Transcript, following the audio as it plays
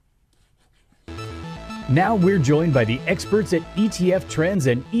Now we're joined by the experts at ETF Trends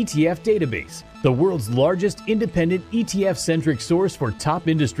and ETF Database, the world's largest independent ETF-centric source for top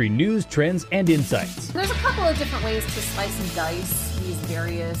industry news, trends, and insights. There's a couple of different ways to slice and dice these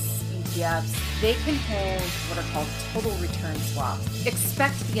various ETFs. They can hold what are called total return swaps.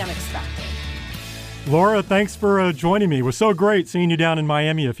 Expect the unexpected. Lara, thanks for joining me. It was so great seeing you down in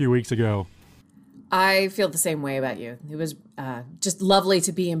Miami a few weeks ago. I feel the same way about you. It was just lovely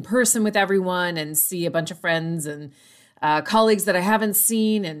to be in person with everyone and see a bunch of friends and colleagues that I haven't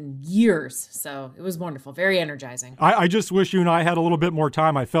seen in years. So it was wonderful, very energizing. I just wish you and I had a little bit more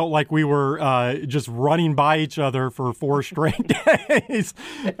time. I felt like we were just running by each other for 4 straight days.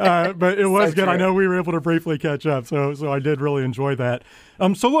 But it was so good. True. I know we were able to briefly catch up. So I did really enjoy that.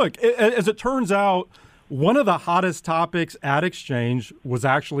 So look, as it turns out, one of the hottest topics at Exchange was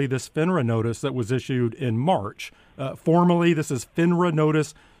actually this Finra notice that was issued in March. Formally, this is Finra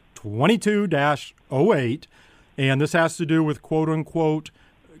Notice 22-08, and this has to do with quote-unquote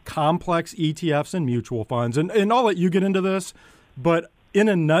complex ETFs and mutual funds. And I'll let you get into this, but in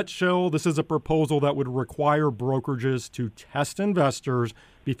a nutshell, this is a proposal that would require brokerages to test investors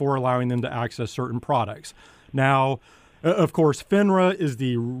before allowing them to access certain products. Now, of course, Finra is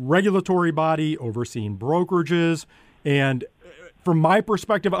the regulatory body overseeing brokerages. And from my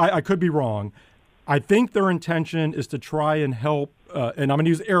perspective, I could be wrong. I think their intention is to try and help, and I'm going to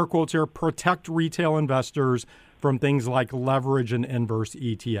use air quotes here, protect retail investors from things like leverage and inverse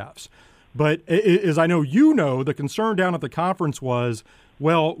ETFs. But as I know you know, the concern down at the conference was,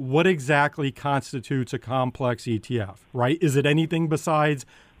 well, what exactly constitutes a complex ETF, right? Is it anything besides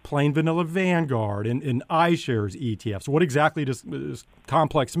plain vanilla Vanguard and iShares ETFs? What exactly does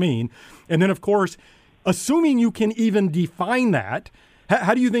complex mean? And then, of course, assuming you can even define that,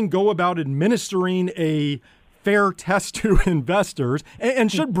 how do you then go about administering a fair test to investors?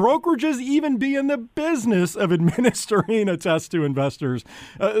 And should brokerages even be in the business of administering a test to investors?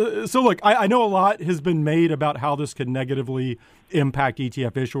 So look, I know a lot has been made about how this could negatively impact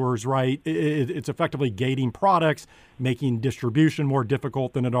ETF issuers, right? It's effectively gating products, making distribution more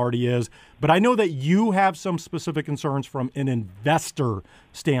difficult than it already is. But I know that you have some specific concerns from an investor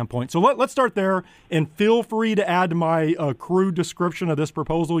standpoint. So let's start there, and feel free to add to my crude description of this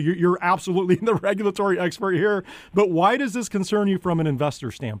proposal. You're absolutely the regulatory expert here, but why does this concern you from an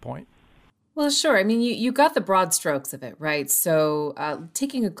investor standpoint? Well, sure. I mean, you got the broad strokes of it, right? So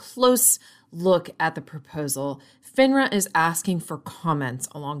taking a close look at the proposal, Finra is asking for comments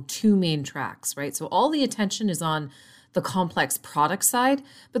along 2 main tracks, right? So all the attention is on the complex product side,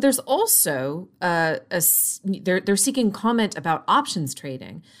 but there's also they're seeking comment about options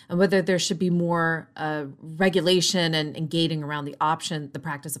trading and whether there should be more regulation and gating around the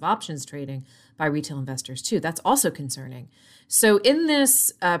practice of options trading by retail investors too. That's also concerning. So in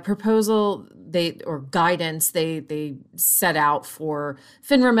this proposal, guidance, they set out for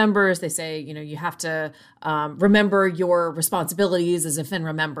FINRA members. They say, you have to remember your responsibilities as a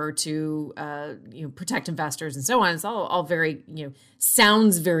FINRA member to, protect investors and so on. It's all very,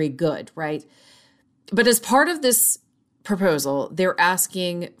 sounds very good, right? But as part of this proposal, they're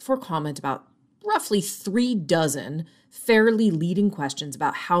asking for comment about roughly 3 dozen fairly leading questions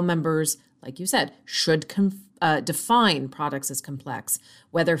about how members, like you said, should define products as complex,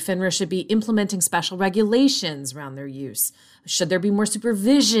 whether FINRA should be implementing special regulations around their use, should there be more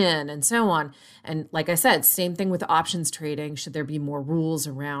supervision, and so on. And like I said, same thing with options trading. Should there be more rules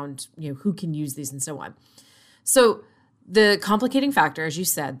around who can use these and so on? So the complicating factor, as you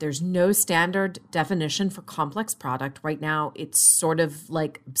said, there's no standard definition for complex product. Right now, it's sort of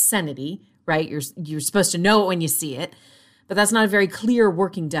like obscenity, right? You're supposed to know it when you see it. But that's not a very clear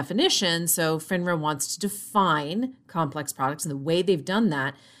working definition. So FINRA wants to define complex products. And the way they've done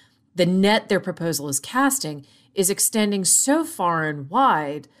that, the net their proposal is casting is extending so far and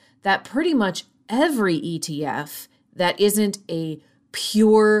wide that pretty much every ETF that isn't a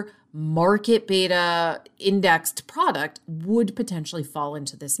pure market beta indexed product would potentially fall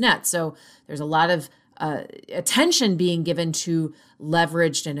into this net. So there's a lot of attention being given to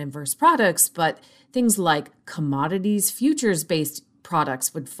leveraged and inverse products, but things like commodities, futures-based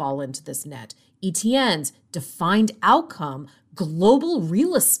products would fall into this net. ETNs, defined outcome, global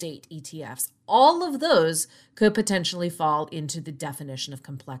real estate ETFs, all of those could potentially fall into the definition of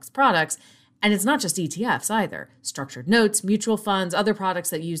complex products. And it's not just ETFs either. Structured notes, mutual funds, other products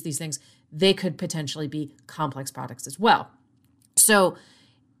that use these things, they could potentially be complex products as well. So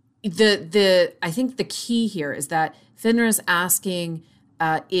I think the key here is that FINRA is asking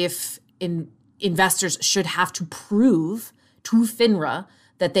if investors should have to prove to FINRA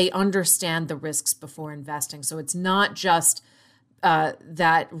that they understand the risks before investing. So it's not just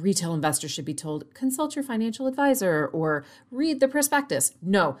that retail investors should be told, consult your financial advisor or read the prospectus.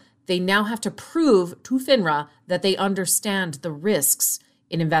 No, they now have to prove to Finra that they understand the risks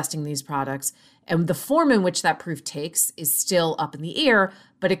in investing in these products. And the form in which that proof takes is still up in the air,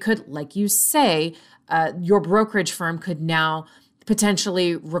 but it could, like you say, your brokerage firm could now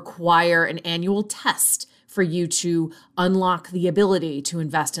potentially require an annual test for you to unlock the ability to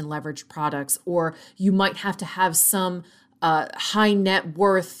invest in leveraged products, or you might have to have some high net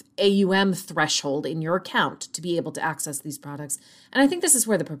worth AUM threshold in your account to be able to access these products. And I think this is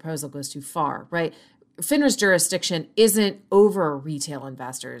where the proposal goes too far, right? FINRA's jurisdiction isn't over retail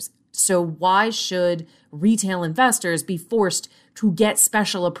investors. So why should retail investors be forced to get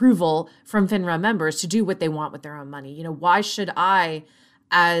special approval from FINRA members to do what they want with their own money? You know, why should I,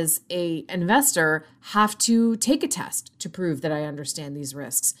 as an investor, have to take a test to prove that I understand these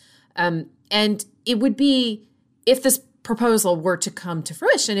risks? And it would be, if this proposal were to come to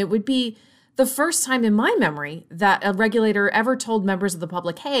fruition, it would be the first time in my memory that a regulator ever told members of the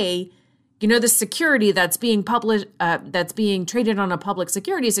public, hey, you know, the security that's being published, that's being traded on a public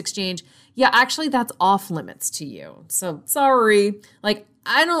securities exchange, yeah, actually that's off limits to you. So sorry, like,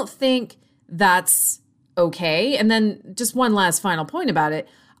 I don't think that's okay. And then just one last final point about it.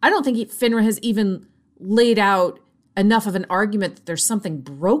 I don't think FINRA has even laid out enough of an argument that there's something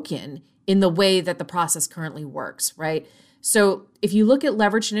broken in the way that the process currently works, right? So if you look at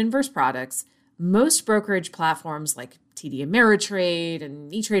leveraged and inverse products, most brokerage platforms like TD Ameritrade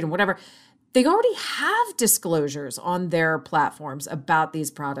and E-Trade and whatever, they already have disclosures on their platforms about these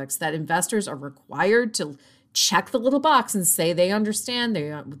products that investors are required to check the little box and say they understand,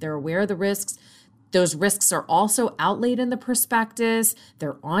 they're aware of the risks. Those risks are also outlaid in the prospectus.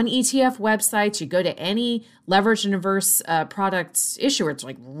 They're on ETF websites. You go to any leveraged and inverse product issuer, it's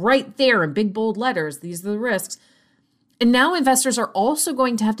like right there in big bold letters, these are the risks. And now investors are also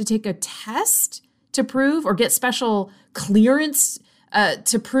going to have to take a test to prove or get special clearance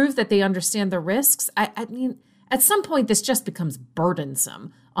to prove that they understand the risks. I mean, at some point, this just becomes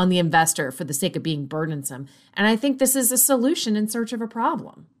burdensome on the investor for the sake of being burdensome. And I think this is a solution in search of a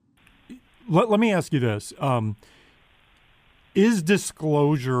problem. Let me ask you this. Is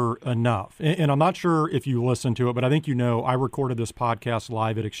disclosure enough? And I'm not sure if you listened to it, but I think you know I recorded this podcast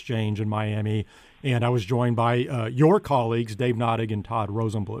live at Exchange in Miami, and I was joined by your colleagues, Dave Nottig and Todd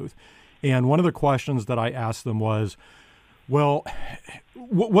Rosenbluth. And one of the questions that I asked them was, well,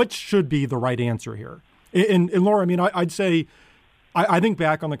 what should be the right answer here? And Laura, I mean, I'd say, I think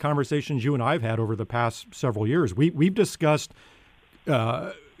back on the conversations you and I have had over the past several years. We've discussed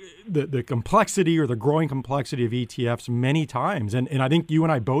the complexity or the growing complexity of ETFs many times. And I think you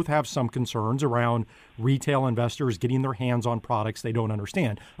and I both have some concerns around retail investors getting their hands on products they don't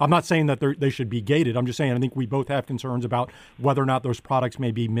understand. I'm not saying that they should be gated. I'm just saying I think we both have concerns about whether or not those products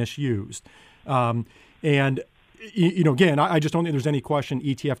may be misused. And you know, again, I just don't think there's any question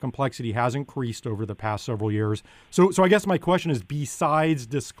ETF complexity has increased over the past several years. So I guess my question is, besides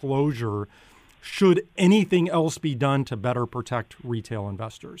disclosure, should anything else be done to better protect retail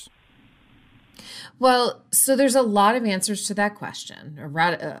investors? Well, so there's a lot of answers to that question, or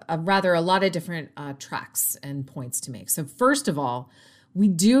rather a lot of different tracks and points to make. So first of all, we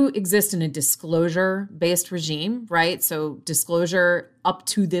do exist in a disclosure-based regime, right? So disclosure up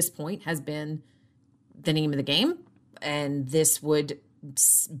to this point has been the name of the game, and this would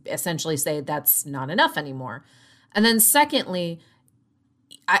essentially say that's not enough anymore. And then secondly,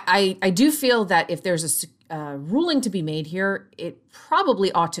 I do feel that if there's a ruling to be made here, it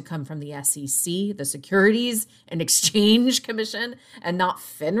probably ought to come from the SEC, the Securities and Exchange Commission, and not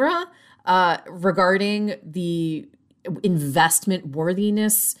FINRA, regarding the investment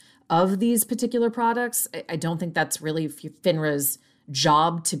worthiness of these particular products. I don't think that's really FINRA's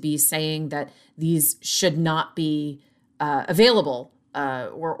job to be saying that these should not be available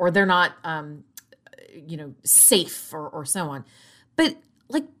or they're not safe or so on. But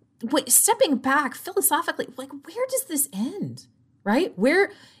like, stepping back philosophically, like, where does this end, right?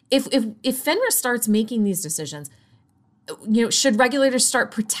 Where, if FINRA starts making these decisions, should regulators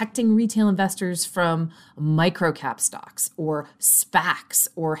start protecting retail investors from microcap stocks or SPACs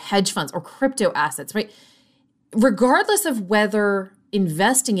or hedge funds or crypto assets, right? Regardless of whether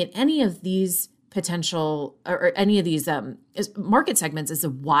investing in any of these potential or any of these market segments is a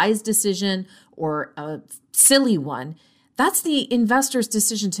wise decision or a silly one, that's the investor's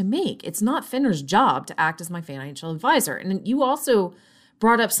decision to make. It's not FINRA's job to act as my financial advisor. And you also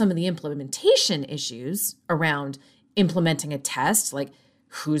brought up some of the implementation issues around implementing a test. Like,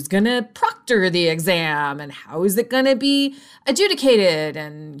 who's going to proctor the exam and how is it going to be adjudicated,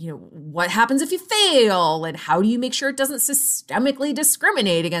 and what happens if you fail, and how do you make sure it doesn't systemically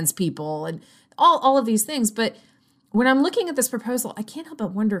discriminate against people, and all of these things. But when I'm looking at this proposal, I can't help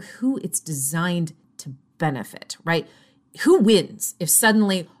but wonder who it's designed to benefit, right? Who wins if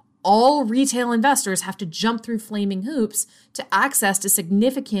suddenly all retail investors have to jump through flaming hoops to access a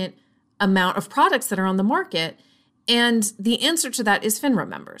significant amount of products that are on the market? And the answer to that is Finra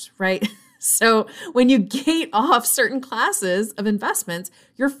members, right? So when you gate off certain classes of investments,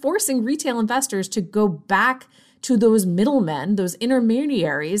 you're forcing retail investors to go back to those middlemen, those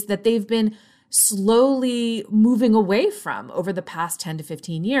intermediaries that they've been slowly moving away from over the past 10 to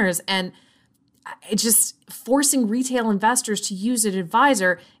 15 years. And it's just forcing retail investors to use an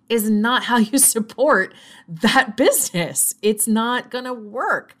advisor is not how you support that business. It's not going to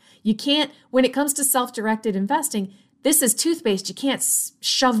work. You can't, when it comes to self-directed investing, this is toothpaste you can't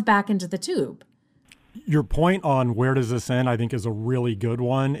shove back into the tube. Your point on where does this end, I think, is a really good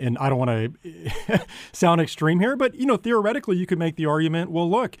one. And I don't want to sound extreme here, but, theoretically, you could make the argument, well,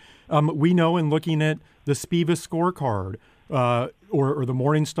 look, we know in looking at the SPIVA scorecard or the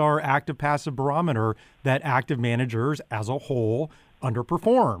Morningstar active passive barometer that active managers as a whole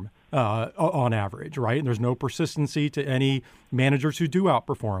underperform on average, right? And there's no persistency to any managers who do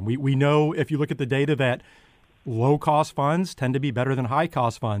outperform. We know if you look at the data that low-cost funds tend to be better than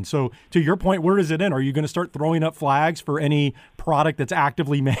high-cost funds. So to your point, where does it end? Are you going to start throwing up flags for any product that's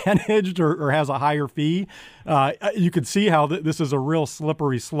actively managed or has a higher fee? You could see how this is a real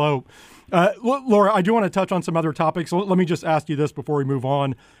slippery slope. Laura, I do want to touch on some other topics. So let me just ask you this before we move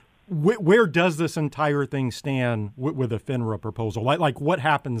on. Where does this entire thing stand with the Finra proposal? Like what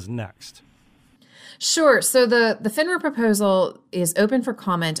happens next? Sure. So the Finra proposal is open for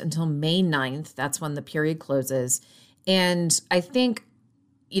comment until May 9th. That's when the period closes. And I think,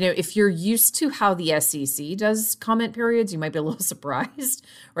 if you're used to how the SEC does comment periods, you might be a little surprised,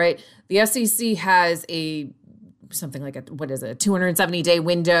 right? The SEC has something like a 270-day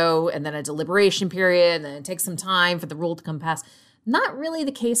window, and then a deliberation period, and then it takes some time for the rule to come past. Not really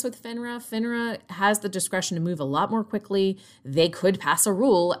the case with Finra. Finra has the discretion to move a lot more quickly. They could pass a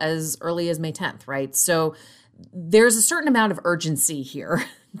rule as early as May 10th, right? So there's a certain amount of urgency here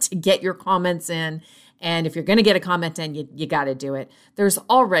to get your comments in. And if you're going to get a comment in, you got to do it. There's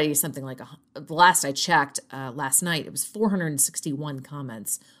already something like, the last I checked last night, it was 461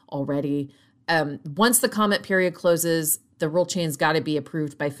 comments already. Once the comment period closes, the rule change's got to be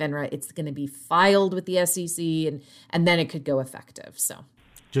approved by Finra. It's going to be filed with the SEC, and then it could go effective. So,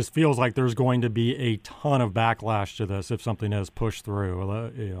 just feels like there's going to be a ton of backlash to this if something is pushed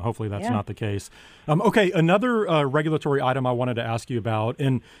through. Hopefully that's not the case. Okay, another regulatory item I wanted to ask you about,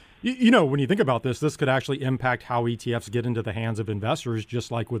 and when you think about this could actually impact how ETFs get into the hands of investors, just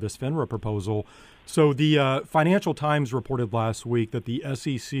like with this Finra proposal. So the Financial Times reported last week that the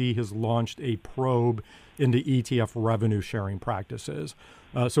SEC has launched a probe into ETF revenue sharing practices.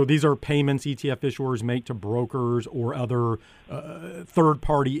 So these are payments ETF issuers make to brokers or other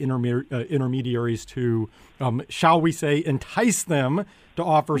third-party intermediaries to, shall we say, entice them to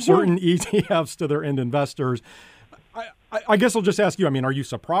offer certain ETFs to their end investors. I guess I'll just ask you, are you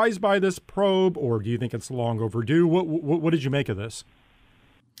surprised by this probe, or do you think it's long overdue? What did you make of this?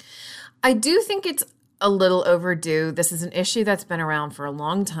 I do think it's a little overdue. This is an issue that's been around for a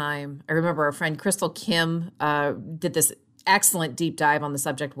long time. I remember our friend Crystal Kim did this excellent deep dive on the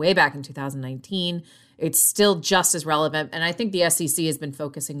subject way back in 2019. It's still just as relevant. And I think the SEC has been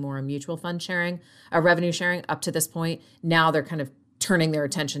focusing more on mutual fund sharing, revenue sharing up to this point. Now they're kind of turning their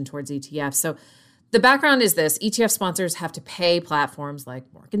attention towards ETFs. So the background is this: ETF sponsors have to pay platforms like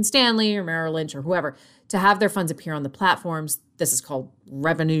Morgan Stanley or Merrill Lynch or whoever to have their funds appear on the platforms. This is called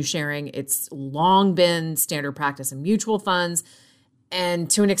revenue sharing. It's long been standard practice in mutual funds. And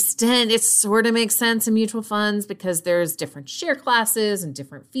to an extent, it sort of makes sense in mutual funds because there's different share classes and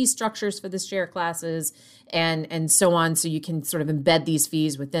different fee structures for the share classes and so on. So you can sort of embed these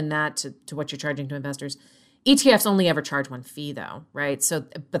fees within that to what you're charging to investors. ETFs only ever charge one fee though, right? So,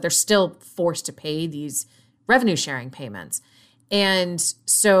 but they're still forced to pay these revenue sharing payments. And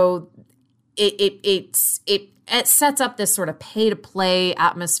so it sets up this sort of pay to play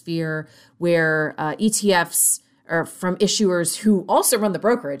atmosphere where ETFs are from issuers who also run the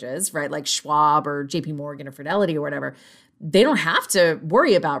brokerages, right? Like Schwab or JP Morgan or Fidelity or whatever. They don't have to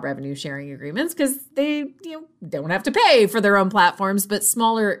worry about revenue sharing agreements because they don't have to pay for their own platforms. But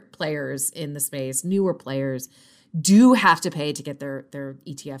smaller players in the space, newer players, do have to pay to get their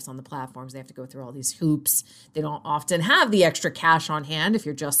ETFs on the platforms. They have to go through all these hoops. They don't often have the extra cash on hand if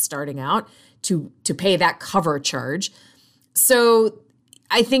you're just starting out to pay that cover charge. So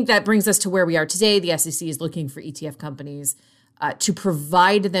I think that brings us to where we are today. The SEC is looking for ETF companies to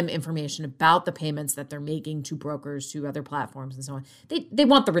provide them information about the payments that they're making to brokers, to other platforms, and so on. They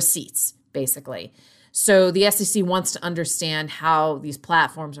want the receipts, basically. So the SEC wants to understand how these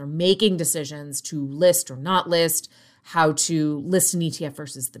platforms are making decisions to list or not list, how to list an ETF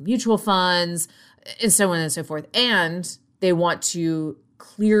versus the mutual funds, and so on and so forth. And they want to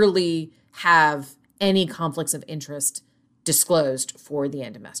clearly have any conflicts of interest disclosed for the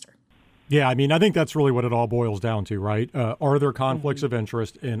end investor. Yeah, I mean, I think that's really what it all boils down to, right? Are there conflicts of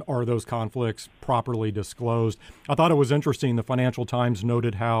interest, and are those conflicts properly disclosed? I thought it was interesting. The Financial Times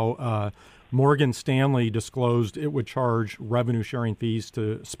noted how Morgan Stanley disclosed it would charge revenue sharing fees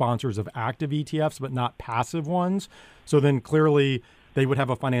to sponsors of active ETFs, but not passive ones. So then clearly they would have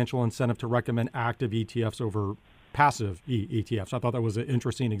a financial incentive to recommend active ETFs over passive ETFs. I thought that was an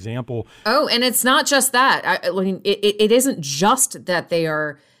interesting example. Oh, and it's not just that. It isn't just that they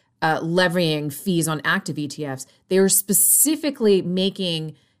are levying fees on active ETFs. They are specifically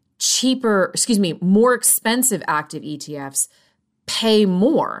making more expensive active ETFs pay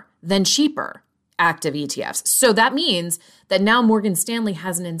more than cheaper active ETFs. So that means that now Morgan Stanley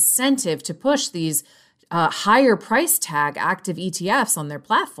has an incentive to push these higher price tag active ETFs on their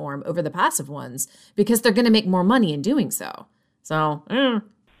platform over the passive ones because they're going to make more money in doing so. So,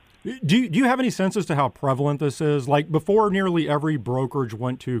 Do you have any sense as to how prevalent this is? Like before nearly every brokerage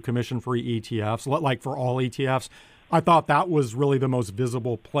went to commission-free ETFs, like for all ETFs, I thought that was really the most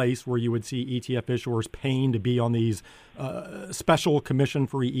visible place where you would see ETF issuers paying to be on these special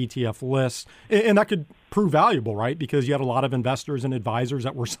commission-free ETF lists. And that could prove valuable, right? Because you had a lot of investors and advisors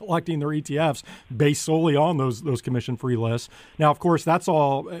that were selecting their ETFs based solely on those commission-free lists. Now, of course, that's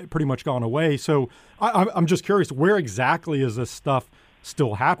all pretty much gone away. So I'm just curious, where exactly is this stuff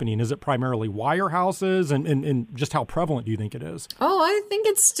still happening? Is it primarily wirehouses, and just how prevalent do you think it is? Oh, I think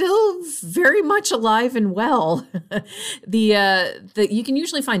it's still very much alive and well. You can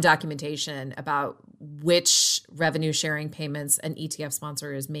usually find documentation about which revenue sharing payments an ETF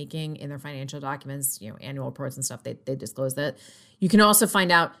sponsor is making in their financial documents, annual reports and stuff. They disclose that. You can also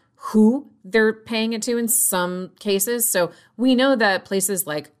find out who they're paying it to in some cases. So we know that places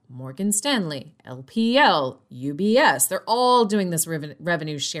like Morgan Stanley, LPL, UBS, they're all doing this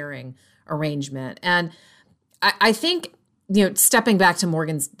revenue sharing arrangement. And I think, stepping back to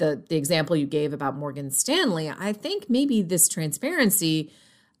the example you gave about Morgan Stanley, I think maybe this transparency,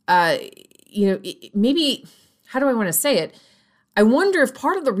 maybe, how do I want to say it? I wonder if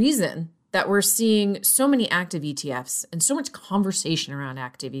part of the reason that we're seeing so many active ETFs and so much conversation around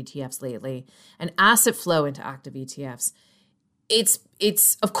active ETFs lately and asset flow into active ETFs,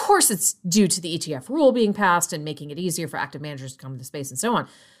 it's of course it's due to the ETF rule being passed and making it easier for active managers to come into space and so on.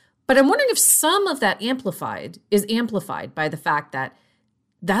 But I'm wondering if some of that is amplified by the fact that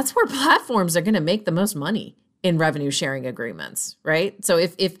that's where platforms are going to make the most money in revenue sharing agreements, right? So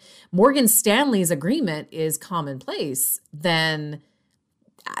if Morgan Stanley's agreement is commonplace, then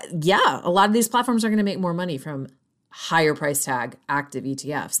a lot of these platforms are going to make more money from higher price tag active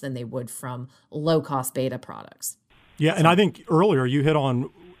ETFs than they would from low cost beta products. Yeah, and I think earlier you hit on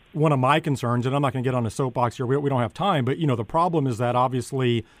one of my concerns, and I'm not going to get on a soapbox here. We don't have time, but the problem is that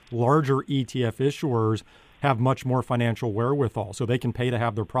obviously larger ETF issuers have much more financial wherewithal, so they can pay to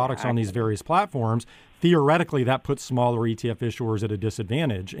have their products on these various platforms. Theoretically, that puts smaller ETF issuers at a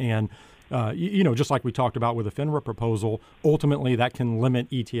disadvantage, and just like we talked about with the Finra proposal, ultimately that can limit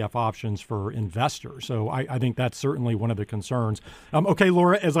ETF options for investors. So I think that's certainly one of the concerns. Okay,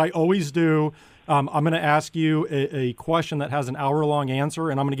 Laura, as I always do, I'm going to ask you a question that has an hour-long answer,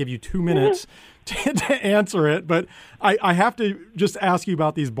 and I'm going to give you 2 minutes to answer it. But I have to just ask you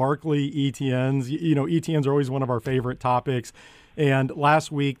about these Barclay ETNs. ETNs are always one of our favorite topics. And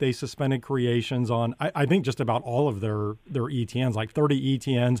last week, they suspended creations on, I think, just about all of their ETNs, like 30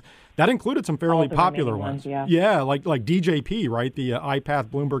 ETNs. That included some fairly popular ones. Yeah, like DJP, right? The iPath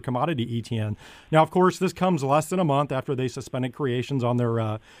Bloomberg Commodity ETN. Now, of course, this comes less than a month after they suspended creations on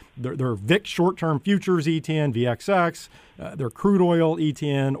their VIX short-term futures ETN, VXX, their crude oil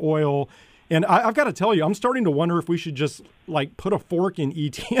ETN, oil. And I've got to tell you, I'm starting to wonder if we should just put a fork in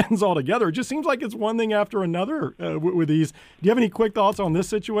ETNs altogether. It just seems like it's one thing after another with these. Do you have any quick thoughts on this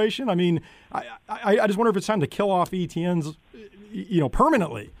situation? I mean, I just wonder if it's time to kill off ETNs,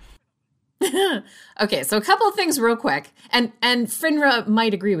 permanently. Okay, so a couple of things real quick. And Finra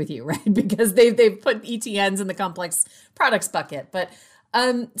might agree with you, right? Because they've put ETNs in the complex products bucket. But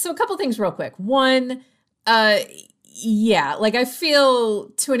so a couple of things real quick. One, I feel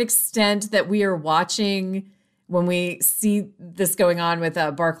to an extent that we are watching when we see this going on with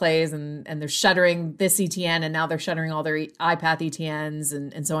Barclays and they're shuttering this ETN and now they're shuttering all their iPath ETNs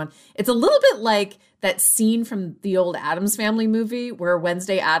and so on. It's a little bit like that scene from the old Addams Family movie where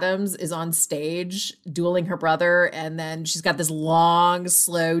Wednesday Addams is on stage dueling her brother, and then she's got this long,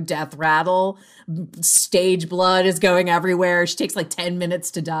 slow death rattle. Stage blood is going everywhere. She takes like 10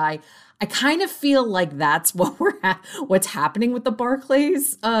 minutes to die. I kind of feel like that's what's happening with the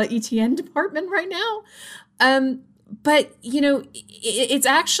Barclays ETN department right now. But, it's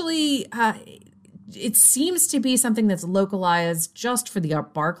actually, it seems to be something that's localized just for the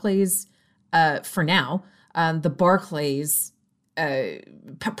Barclays for now. The Barclays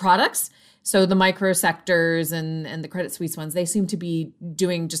products, so the micro sectors and the Credit Suisse ones, they seem to be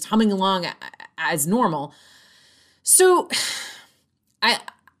just humming along as normal. So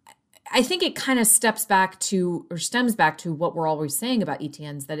I think it kind of stems back to what we're always saying about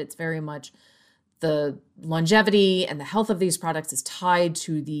ETNs, that it's very much the longevity and the health of these products is tied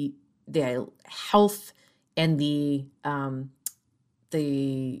to the health and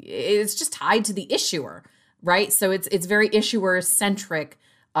it's just tied to the issuer, right? So it's very issuer centric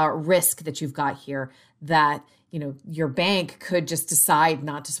risk that you've got here, that your bank could just decide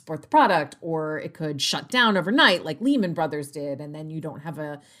not to support the product, or it could shut down overnight like Lehman Brothers did, and then you don't have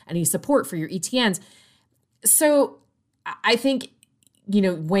any support for your ETNs. So I think,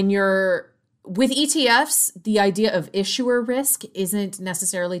 when you're with ETFs, the idea of issuer risk isn't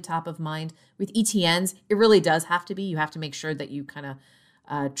necessarily top of mind. With ETNs, it really does have to be. You have to make sure that you kind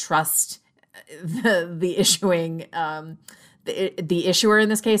of trust the issuing, the issuer in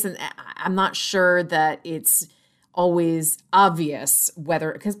this case. And I'm not sure that it's always obvious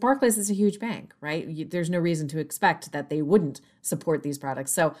because Barclays is a huge bank, right? There's no reason to expect that they wouldn't support these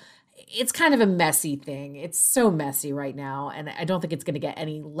products. So it's kind of a messy thing. It's so messy right now, and I don't think it's going to get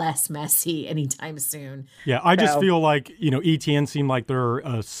any less messy anytime soon. Yeah, I just feel like, ETN seem like they're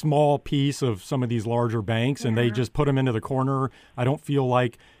a small piece of some of these larger banks, and they just put them into the corner. I don't feel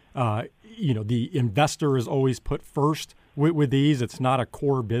like, the investor is always put first with these. It's not a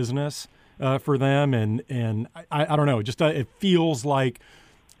core business for them, and I don't know. Just it feels like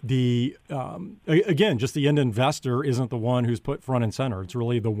just the end investor isn't the one who's put front and center. It's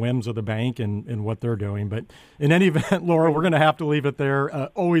really the whims of the bank and what they're doing. But in any event, Laura, we're going to have to leave it there.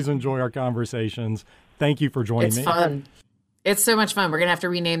 Always enjoy our conversations. Thank you for joining me. It's fun. It's so much fun. We're going to have to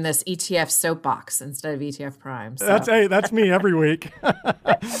rename this ETF Soapbox instead of ETF Prime. So. That's me every week.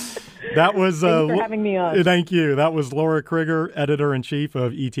 That was Thanks for having me on. Thank you. That was Lara Crigger, editor-in-chief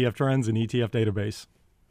of ETF Trends and ETF Database.